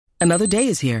Another day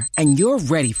is here, and you're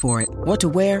ready for it. What to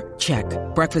wear? Check.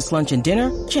 Breakfast, lunch, and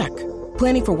dinner? Check.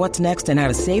 Planning for what's next and how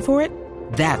to save for it?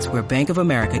 That's where Bank of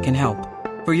America can help.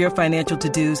 For your financial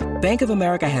to-dos, Bank of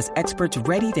America has experts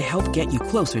ready to help get you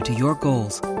closer to your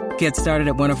goals. Get started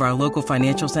at one of our local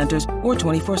financial centers or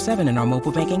 24/7 in our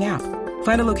mobile banking app.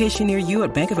 Find a location near you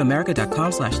at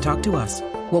bankofamerica.com/talktous.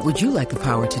 What would you like the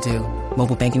power to do?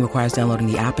 Mobile banking requires downloading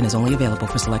the app and is only available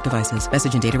for select devices.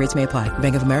 Message and data rates may apply.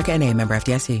 Bank of America N.A., member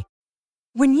FDIC.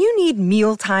 When you need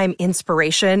mealtime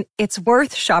inspiration, it's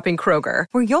worth shopping Kroger,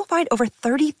 where you'll find over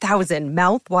 30,000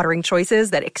 mouth-watering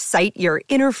choices that excite your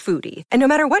inner foodie. And no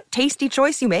matter what tasty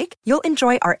choice you make, you'll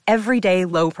enjoy our everyday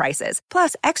low prices,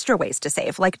 plus extra ways to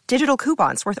save, like digital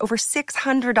coupons worth over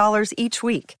 $600 each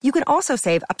week. You can also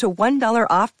save up to $1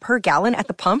 off per gallon at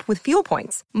the pump with fuel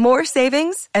points. More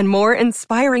savings and more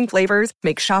inspiring flavors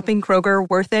make shopping Kroger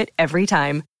worth it every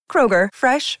time. Kroger,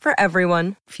 fresh for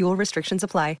everyone. Fuel restrictions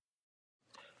apply.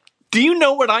 Do you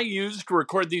know what I use to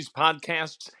record these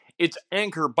podcasts? It's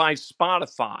Anchor by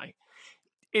Spotify.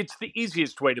 It's the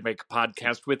easiest way to make a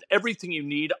podcast with everything you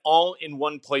need all in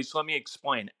one place. Let me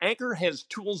explain. Anchor has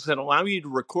tools that allow you to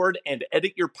record and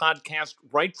edit your podcast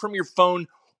right from your phone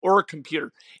or a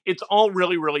computer. It's all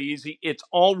really, really easy. It's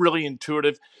all really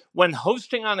intuitive. When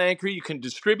hosting on Anchor, you can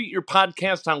distribute your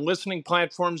podcast on listening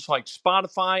platforms like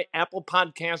Spotify, Apple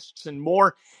Podcasts, and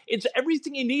more. It's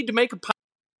everything you need to make a podcast.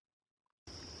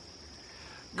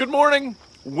 Good morning.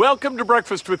 Welcome to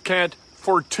Breakfast with Kent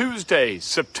for Tuesday,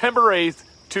 September 8th,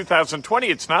 2020.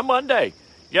 It's not Monday.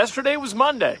 Yesterday was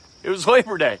Monday. It was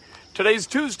Labor Day. Today's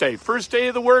Tuesday, first day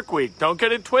of the work week. Don't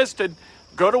get it twisted.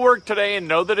 Go to work today and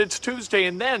know that it's Tuesday.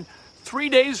 And then 3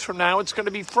 days from now, it's going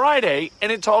to be Friday, and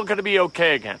it's all going to be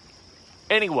okay again.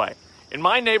 Anyway, in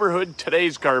my neighborhood,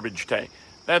 today's garbage day.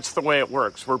 That's the way it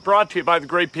works. We're brought to you by the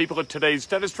great people at Today's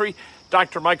Dentistry.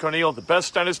 Dr. Mike O'Neill, the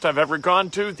best dentist I've ever gone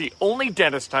to, the only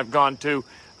dentist I've gone to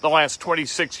the last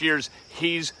 26 years.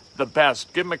 He's the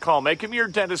best. Give him a call. Make him your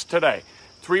dentist today.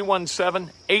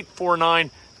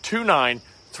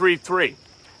 317-849-2933.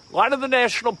 A lot of the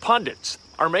national pundits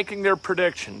are making their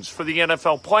predictions for the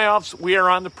NFL playoffs. We are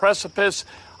on the precipice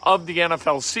of the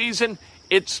NFL season.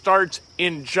 It starts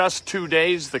in just 2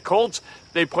 days. The Colts,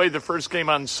 they play the first game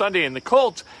on Sunday, and the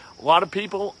Colts, a lot of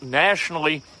people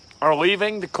nationally are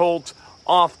leaving the Colts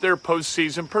off their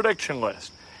postseason prediction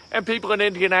list. And people in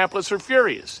Indianapolis are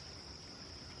furious.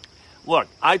 Look,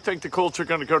 I think the Colts are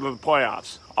going to go to the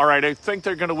playoffs. All right, I think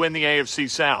they're going to win the AFC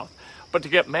South. But to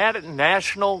get mad at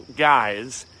national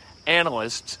guys,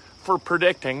 analysts, for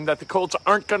predicting that the Colts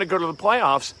aren't going to go to the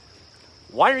playoffs,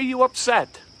 why are you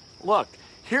upset? Look,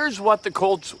 here's what the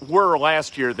Colts were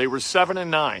last year. They were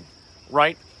 7-9,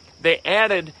 right? They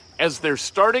added as their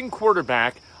starting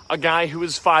quarterback a guy who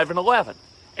was 5-11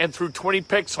 and threw 20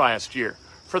 picks last year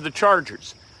for the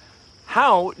Chargers.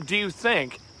 How do you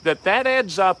think that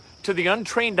adds up to the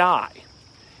untrained eye?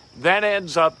 That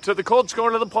adds up to the Colts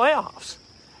going to the playoffs.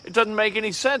 It doesn't make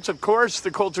any sense. Of course,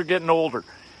 the Colts are getting older,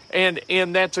 and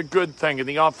that's a good thing. And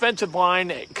the offensive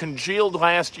line congealed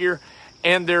last year,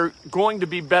 and they're going to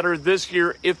be better this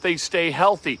year if they stay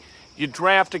healthy. You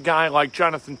draft a guy like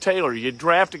Jonathan Taylor. You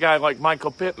draft a guy like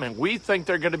Michael Pittman. We think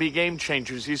they're going to be game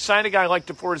changers. You sign a guy like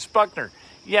DeForest Buckner.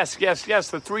 Yes.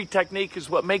 The three technique is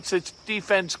what makes its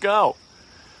defense go.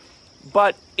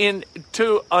 But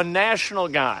to a national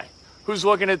guy who's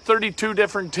looking at 32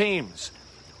 different teams,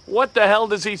 what the hell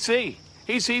does he see?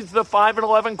 He sees the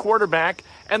 5-11 quarterback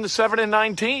and the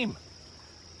 7-9 team.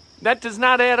 That does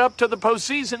not add up to the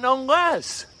postseason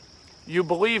unless you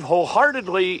believe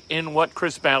wholeheartedly in what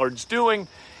Chris Ballard's doing.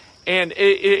 And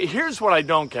here's what I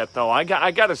don't get, though. I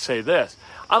got to say this.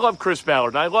 I love Chris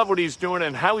Ballard. I love what he's doing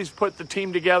and how he's put the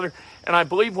team together. And I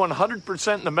believe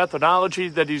 100% in the methodology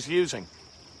that he's using.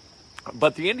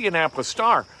 But the Indianapolis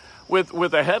Star,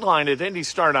 with a headline at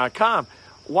IndyStar.com,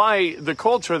 why the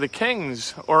Colts are the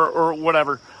kings or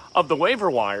whatever of the waiver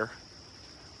wire.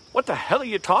 What the hell are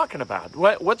you talking about?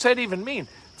 What's that even mean?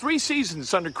 3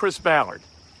 seasons under Chris Ballard.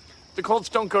 The Colts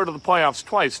don't go to the playoffs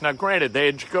twice. Now, granted, they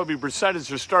had Jacoby Brissett as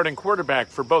their starting quarterback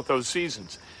for both those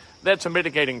seasons. That's a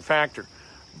mitigating factor.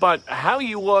 But how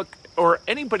you look, or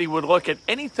anybody would look at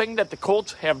anything that the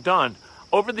Colts have done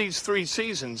over these 3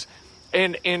 seasons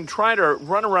and try to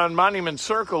run around Monument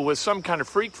Circle with some kind of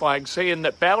freak flag saying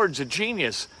that Ballard's a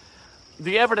genius,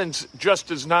 the evidence just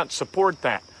does not support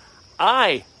that.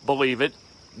 I believe it.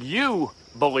 You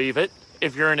believe it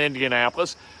if you're in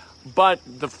Indianapolis. But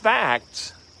the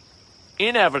facts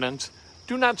in evidence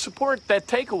do not support that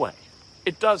takeaway.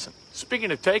 It doesn't.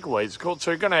 Speaking of takeaways, the Colts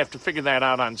are going to have to figure that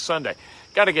out on Sunday.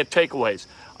 Got to get takeaways.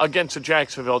 against the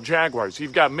Jacksonville Jaguars.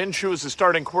 You've got Minshew as the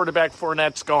starting quarterback,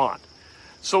 Fournette's gone.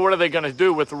 So what are they going to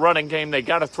do with the running game? They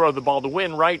got to throw the ball to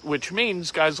win, right? Which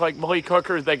means guys like Malik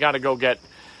Hooker, they got to go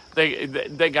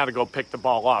pick the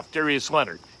ball off. Darius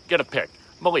Leonard, get a pick.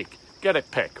 Malik, get a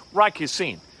pick. Rock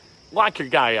Yassin, lock your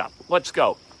guy up. Let's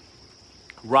go.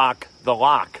 Rock the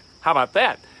Lock. How about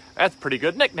that? That's a pretty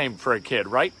good nickname for a kid,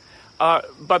 right?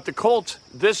 But the Colts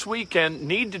this weekend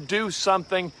need to do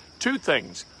something, two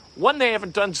things. One they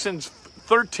haven't done since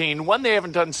 13, one they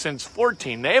haven't done since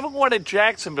 14. They haven't won at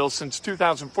Jacksonville since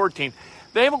 2014.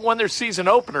 They haven't won their season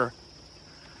opener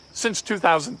since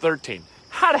 2013.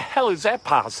 How the hell is that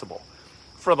possible?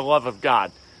 For the love of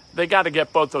God. They got to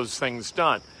get both those things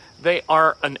done. They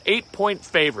are an 8-point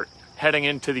favorite heading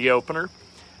into the opener.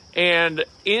 And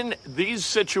in these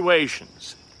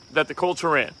situations that the Colts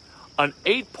are in, an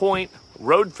 8-point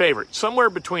road favorite, somewhere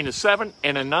between a 7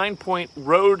 and a 9-point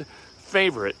road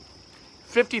favorite,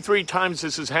 53 times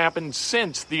this has happened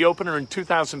since the opener in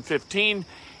 2015,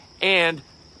 and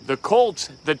the Colts,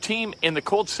 the team in the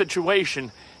Colts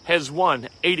situation, has won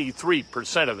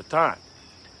 83% of the time.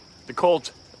 The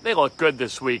Colts, they look good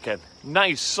this weekend.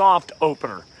 Nice, soft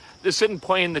opener. This isn't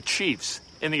playing the Chiefs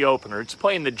in the opener. It's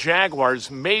playing the Jaguars,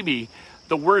 maybe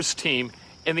the worst team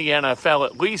in the NFL,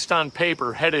 at least on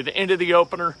paper, headed into the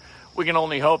opener. We can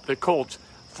only hope the Colts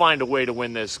find a way to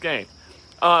win this game.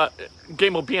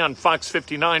 Game will be on Fox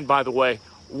 59, by the way,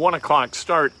 1 o'clock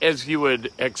start, as you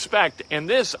would expect. And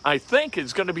this, I think,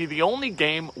 is going to be the only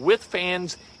game with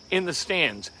fans in the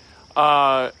stands.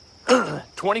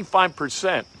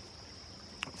 25%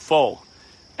 full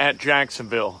at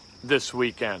Jacksonville this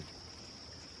weekend.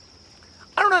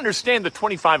 I don't understand the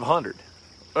 2,500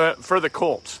 for the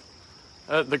Colts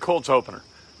opener.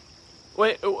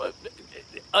 Wait,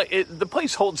 the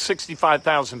place holds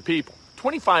 65,000 people.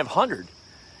 2,500.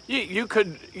 You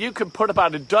could put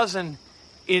about a dozen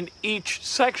in each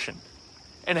section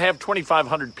and have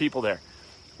 2,500 people there.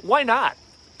 Why not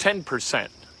 10%?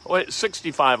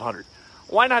 6,500.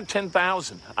 Why not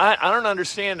 10,000? I don't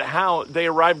understand how they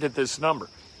arrived at this number.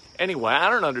 Anyway, I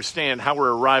don't understand how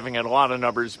we're arriving at a lot of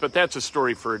numbers, but that's a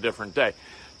story for a different day.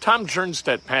 Tom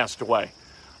Jernstedt passed away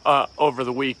over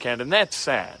the weekend, and that's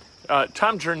sad.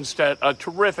 Tom Jernstedt, a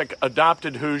terrific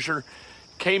adopted Hoosier,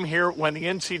 came here when the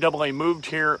NCAA moved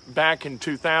here back in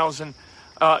 2000.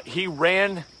 He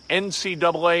ran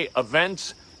NCAA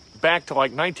events back to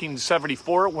like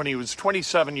 1974 when he was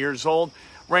 27 years old.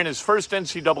 Ran his first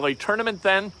NCAA tournament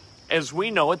then, as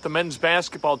we know it, the men's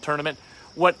basketball tournament.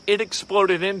 What it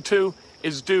exploded into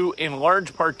is due in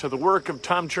large part to the work of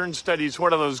Tom Jernstedt. He's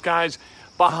one of those guys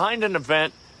behind an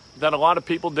event that a lot of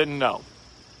people didn't know.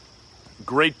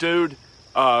 Great dude,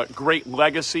 great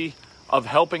legacy of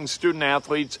helping student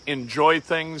athletes enjoy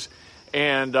things,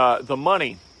 and the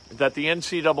money that the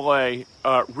NCAA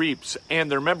reaps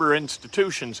and their member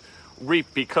institutions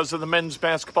reap because of the men's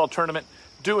basketball tournament,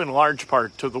 due in large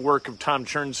part to the work of Tom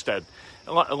Jernstedt.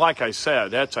 Like I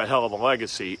said, that's a hell of a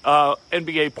legacy.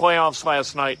 NBA playoffs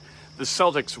last night, the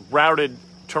Celtics routed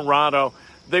Toronto.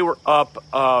 They were up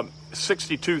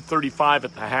 62-35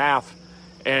 at the half,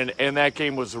 and that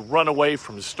game was a runaway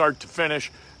from start to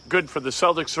finish. Good for the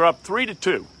Celtics. They're up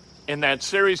 3-2 in that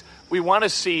series. We want to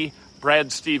see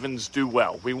Brad Stevens do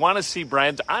well. We want to see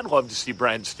I'd love to see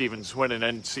Brad Stevens win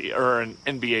an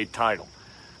NBA title.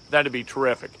 That'd be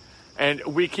terrific. And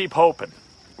we keep hoping,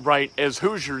 right, as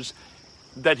Hoosiers,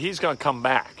 that he's going to come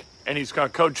back and he's going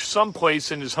to coach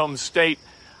someplace in his home state.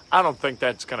 I don't think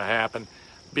that's going to happen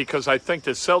because I think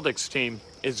the Celtics team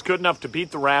is good enough to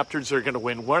beat the Raptors. They're going to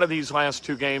win one of these last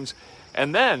two games.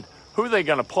 And then who are they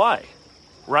going to play,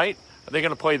 right? Are they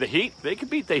going to play the Heat? They could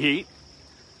beat the Heat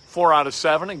 4 out of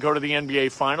 7 and go to the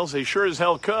NBA Finals. They sure as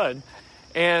hell could.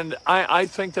 And I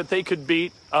think that they could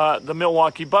beat the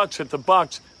Milwaukee Bucks if the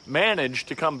Bucks managed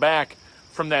to come back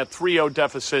from that 3-0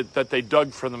 deficit that they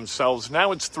dug for themselves.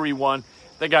 Now it's 3-1.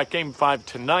 They got Game 5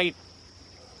 tonight.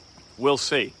 We'll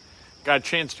see. Got a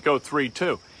chance to go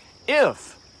 3-2.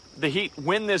 If the Heat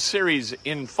win this series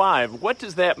in 5, what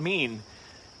does that mean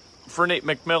for Nate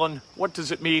McMillan? What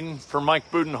does it mean for Mike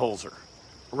Budenholzer,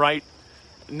 right?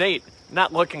 Nate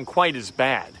not looking quite as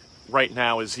bad right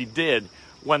now as he did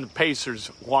when the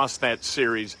Pacers lost that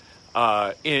series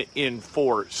in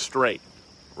 4 straight.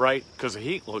 Right? Because the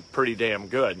Heat looked pretty damn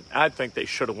good. I think they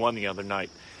should have won the other night.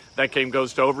 That game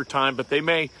goes to overtime, but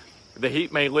the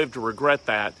Heat may live to regret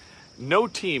that. No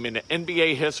team in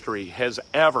NBA history has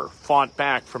ever fought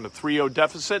back from a 3-0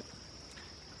 deficit.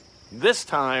 This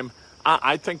time,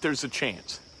 I think there's a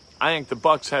chance. I think the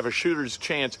Bucks have a shooter's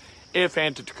chance if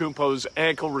Antetokounmpo's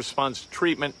ankle responds to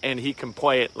treatment and he can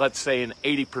play at, let's say, an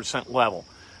 80% level.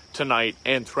 tonight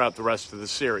and throughout the rest of the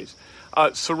series.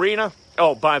 Serena,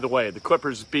 oh, by the way, the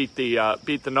Clippers beat the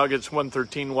Nuggets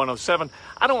 113-107.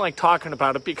 I don't like talking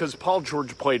about it because Paul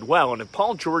George played well, and if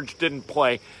Paul George didn't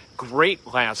play great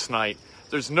last night,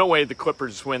 there's no way the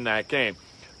Clippers win that game.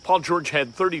 Paul George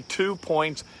had 32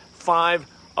 points, 5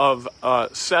 of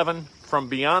 7 from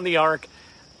beyond the arc.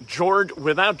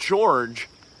 Without George,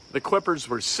 the Clippers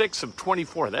were 6 of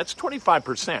 24. That's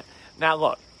 25%. Now,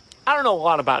 look, I don't know a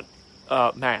lot about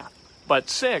math, but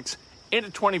 6 into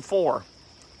 24,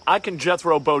 I can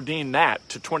Jethro Bodine that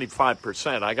to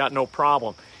 25%. I got no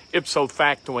problem ipso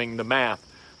factoing the math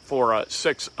for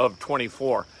 6 of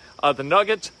 24. The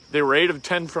Nuggets, they were 8 of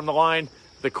 10 from the line.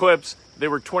 The Clips, they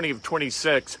were 20 of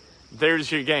 26.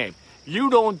 There's your game. You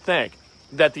don't think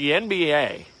that the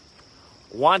NBA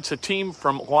wants a team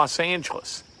from Los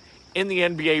Angeles in the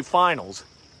NBA Finals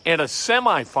and a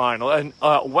semifinal,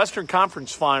 a Western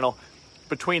Conference final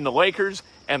between the Lakers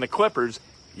and the Clippers?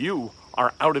 You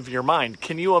are out of your mind.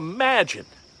 Can you imagine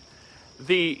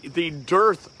the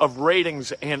dearth of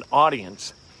ratings and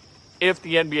audience if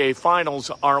the NBA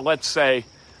Finals are, let's say,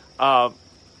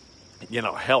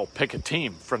 hell, pick a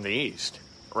team from the East,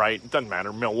 right? It doesn't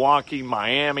matter. Milwaukee,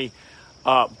 Miami,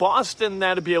 Boston,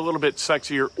 that'd be a little bit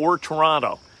sexier, or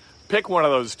Toronto. Pick one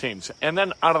of those teams. And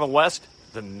then out of the West,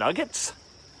 the Nuggets,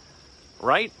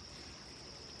 right?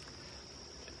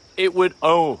 It would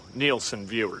owe Nielsen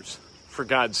viewers, for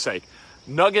God's sake.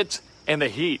 Nuggets and the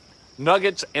Heat,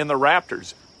 Nuggets and the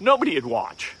Raptors. Nobody would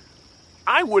watch.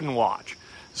 I wouldn't watch.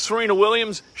 Serena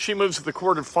Williams, she moves to the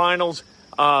quarterfinals.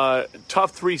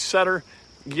 Tough 3-setter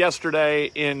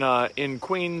yesterday in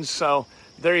Queens. So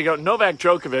there you go. Novak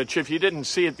Djokovic, if you didn't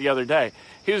see it the other day,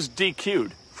 he was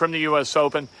DQ'd from the U.S.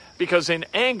 Open because in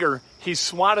anger he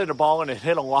swatted a ball and it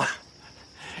hit a line.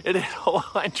 It hit a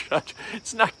line judge.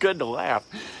 It's not good to laugh,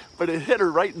 but it hit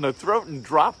her right in the throat and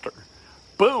dropped her.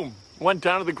 Boom. Went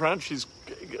down to the ground. She's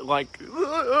like,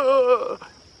 ugh.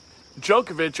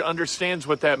 Djokovic understands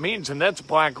what that means, and that's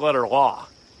black letter law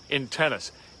in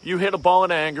tennis. You hit a ball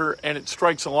in anger and it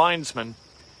strikes a linesman,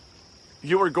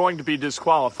 you are going to be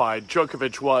disqualified.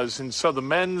 Djokovic was. And so the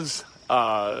men's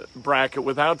bracket,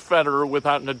 without Federer,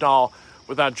 without Nadal,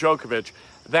 without Djokovic,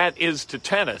 that is to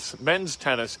tennis, men's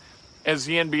tennis, as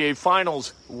the NBA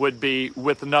Finals would be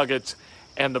with the Nuggets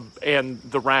and the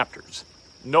Raptors.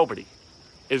 Nobody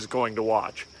is going to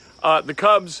watch. The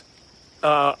Cubs,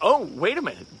 wait a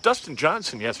minute. Dustin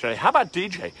Johnson yesterday. How about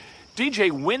DJ?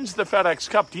 DJ wins the FedEx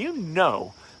Cup. Do you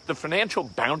know the financial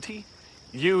bounty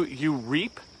you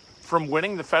reap from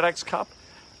winning the FedEx Cup?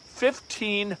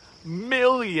 $15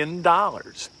 million.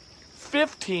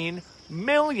 $15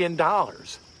 million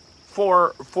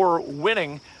for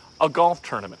winning a golf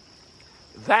tournament.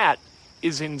 That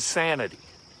is insanity.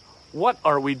 What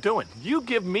are we doing? You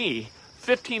give me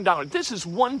 $15. This is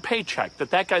one paycheck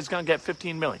that guy's going to get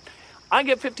 $15 million. I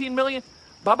get $15 million.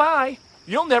 Bye-bye.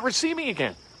 You'll never see me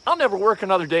again. I'll never work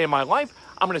another day in my life.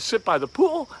 I'm going to sit by the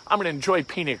pool. I'm going to enjoy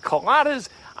pina coladas.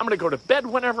 I'm going to go to bed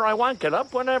whenever I want, get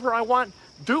up whenever I want,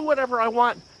 do whatever I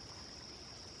want.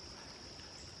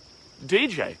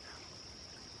 DJ,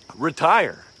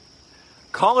 retire.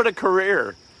 Call it a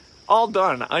career. All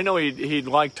done. I know he'd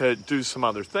like to do some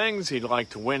other things. He'd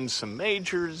like to win some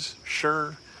majors.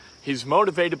 Sure. He's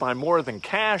motivated by more than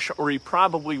cash, or he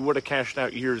probably would have cashed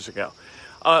out years ago.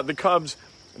 The Cubs,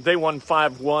 they won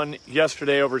 5-1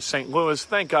 yesterday over St. Louis.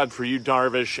 Thank God for you,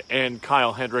 Darvish and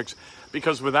Kyle Hendricks,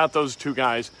 because without those two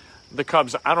guys, the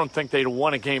Cubs, I don't think they'd have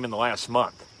won a game in the last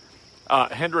month.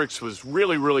 Hendricks was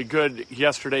really, really good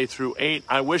yesterday through 8.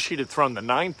 I wish he'd have thrown the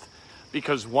 9th,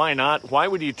 because why not? Why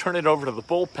would you turn it over to the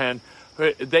bullpen?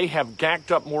 They have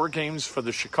gacked up more games for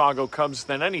the Chicago Cubs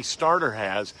than any starter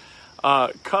has.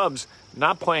 Cubs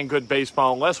not playing good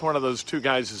baseball unless one of those two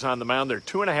guys is on the mound. They're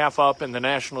 2.5 up in the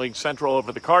National League Central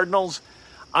over the Cardinals.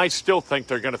 I still think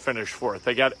they're going to finish fourth.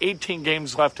 They got 18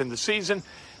 games left in the season.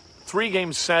 3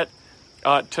 games set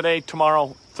today,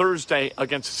 tomorrow, Thursday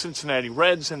against the Cincinnati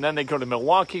Reds, and then they go to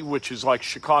Milwaukee, which is like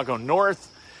Chicago North.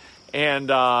 And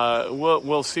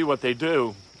we'll see what they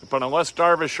do. But unless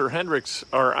Darvish or Hendricks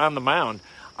are on the mound,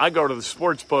 I go to the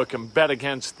sports book and bet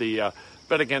against the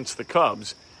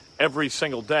Cubs every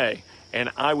single day,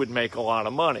 and I would make a lot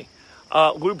of money.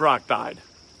 Lou Brock died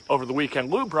over the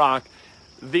weekend. Lou Brock,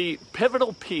 the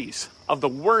pivotal piece of the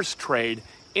worst trade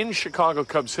in Chicago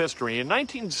Cubs history. In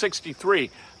 1963,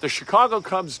 the Chicago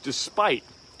Cubs, despite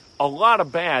a lot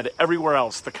of bad everywhere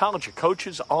else, the College of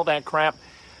Coaches, all that crap,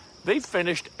 they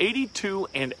finished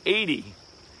 82-80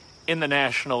 in the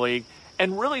National League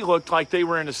and really looked like they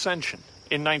were in ascension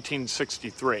in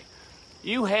 1963.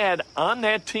 You had on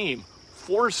that team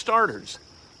 4 starters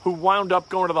who wound up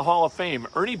going to the Hall of Fame: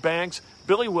 Ernie Banks,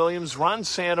 Billy Williams, Ron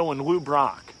Santo, and Lou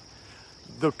Brock.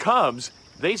 The Cubs,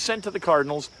 they sent to the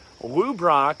Cardinals Lou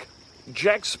Brock,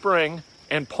 Jack Spring,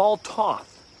 and Paul Toth.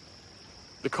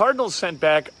 The Cardinals sent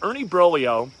back Ernie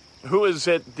Broglio, who is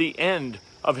at the end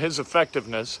of his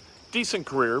effectiveness, decent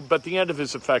career, but the end of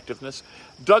his effectiveness,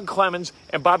 Doug Clemens,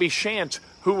 and Bobby Shantz,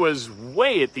 who was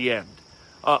way at the end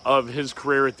of his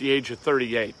career at the age of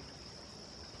 38.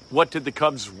 What did the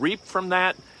Cubs reap from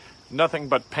that? Nothing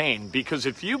but pain, because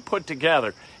if you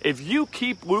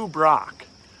keep Lou Brock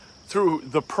through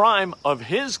the prime of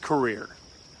his career,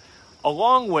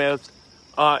 along with,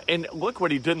 and look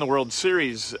what he did in the World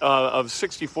Series of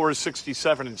 64,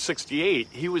 67, and 68.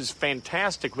 He was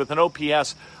fantastic with an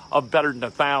OPS of better than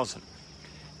 1,000.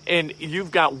 And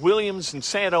you've got Williams and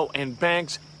Santo and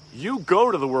Banks. You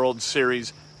go to the World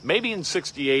Series, maybe in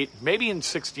 68, maybe in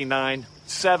 69,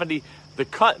 70.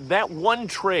 That one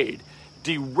trade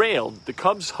derailed the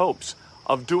Cubs' hopes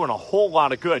of doing a whole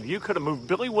lot of good. You could have moved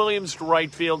Billy Williams to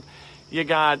right field. You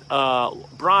got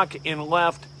Brock in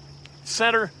left.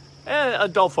 Center,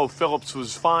 Adolfo Phillips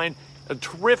was fine. A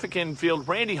terrific infield.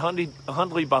 Randy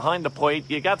Hundley behind the plate.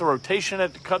 You got the rotation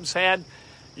that the Cubs had.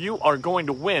 You are going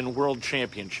to win world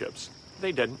championships.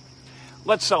 They didn't.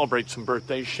 Let's celebrate some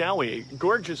birthdays, shall we?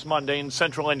 Gorgeous Monday in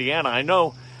central Indiana. I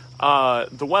know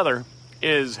the weather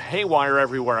is haywire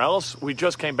everywhere else. We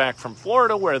just came back from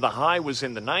Florida, where the high was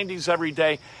in the 90s every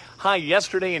day. High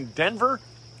yesterday in Denver.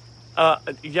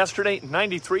 Yesterday,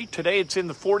 93. Today, it's in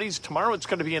the 40s. Tomorrow, it's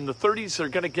going to be in the 30s. They're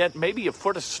going to get maybe a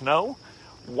foot of snow.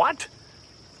 What?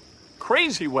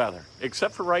 Crazy weather,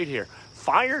 except for right here.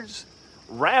 Fires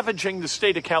ravaging the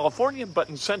state of California, but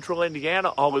in central Indiana,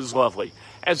 all is lovely,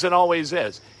 as it always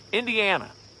is.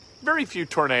 Indiana, very few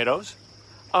tornadoes.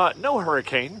 No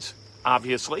hurricanes,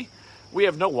 obviously. We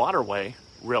have no waterway,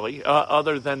 really,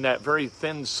 other than that very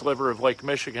thin sliver of Lake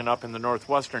Michigan up in the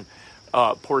northwestern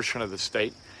portion of the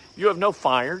state. You have no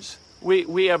fires.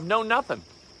 We have no nothing.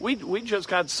 We just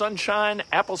got sunshine,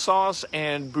 applesauce,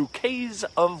 and bouquets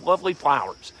of lovely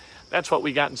flowers. That's what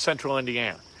we got in central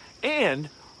Indiana. And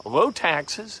low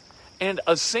taxes and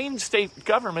a sane state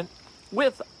government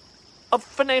with a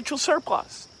financial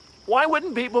surplus. Why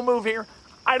wouldn't people move here?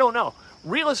 I don't know.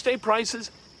 Real estate prices,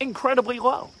 incredibly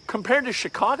low. Compared to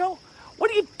Chicago?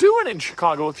 What are you doing in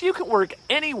Chicago? If you can work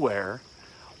anywhere,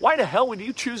 why the hell would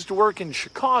you choose to work in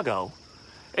Chicago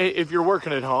if you're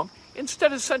working at home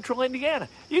instead of central Indiana?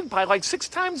 You can buy like 6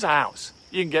 times a house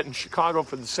you can get in Chicago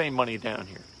for the same money down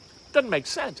here. Doesn't make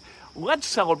sense. Let's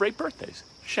celebrate birthdays,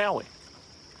 shall we?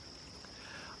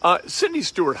 Cindy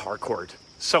Stewart Harcourt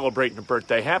celebrating a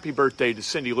birthday. Happy birthday to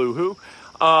Cindy Lou Who.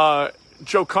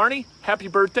 Joe Carney, happy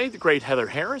birthday. The great Heather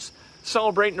Harris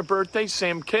celebrating a birthday.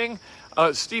 Sam King.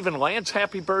 Stephen Lance,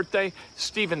 happy birthday.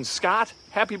 Stephen Scott,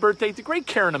 happy birthday. The great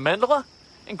Karen Amendola,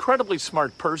 incredibly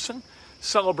smart person,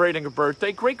 celebrating a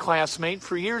birthday. Great classmate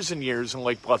for years and years in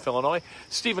Lake Bluff, Illinois.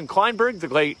 Stephen Kleinberg,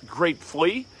 the great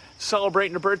Flea,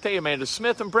 celebrating a birthday. Amanda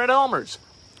Smith and Brent Elmers.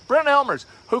 Brent Elmers,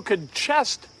 who could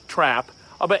chest trap,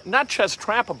 not chest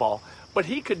trap a ball, but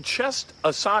he could chest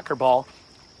a soccer ball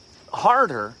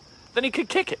harder than he could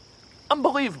kick it.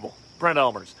 Unbelievable, Brent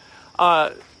Elmers.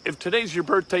 If today's your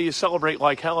birthday, you celebrate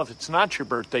like hell. If it's not your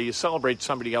birthday, you celebrate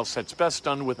somebody else. That's best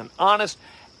done with an honest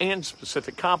and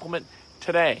specific compliment.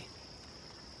 Today,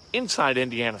 Inside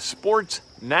Indiana Sports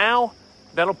Now,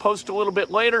 that'll post a little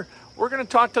bit later. We're going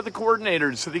to talk to the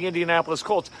coordinators of the Indianapolis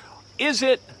Colts. Do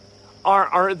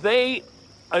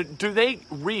they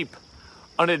reap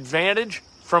an advantage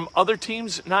from other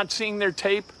teams not seeing their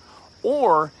tape?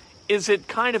 Or is it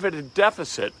kind of at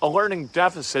a learning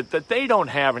deficit, that they don't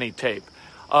have any tape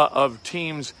of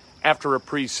teams after a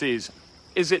preseason?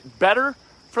 Is it better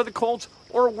for the Colts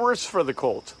or worse for the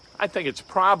Colts? I think it's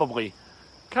probably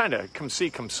kind of come see,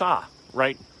 come saw,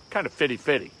 right? Kind of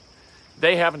fitty-fitty.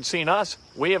 They haven't seen us.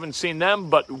 We haven't seen them.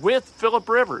 But with Phillip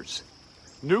Rivers,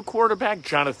 new quarterback,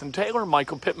 Jonathan Taylor,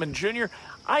 Michael Pittman Jr.,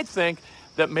 I think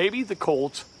that maybe the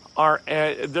Colts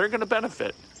they're going to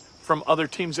benefit from other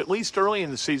teams, at least early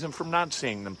in the season, from not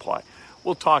seeing them play.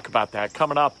 We'll talk about that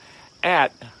coming up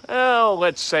at,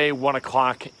 let's say 1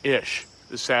 o'clock-ish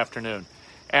this afternoon,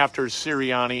 after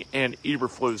Sirianni and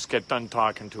Eberflus get done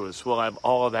talking to us. We'll have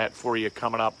all of that for you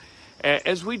coming up,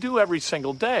 as we do every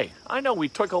single day. I know we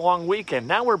took a long weekend.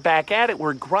 Now we're back at it.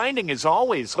 We're grinding as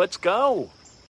always. Let's go.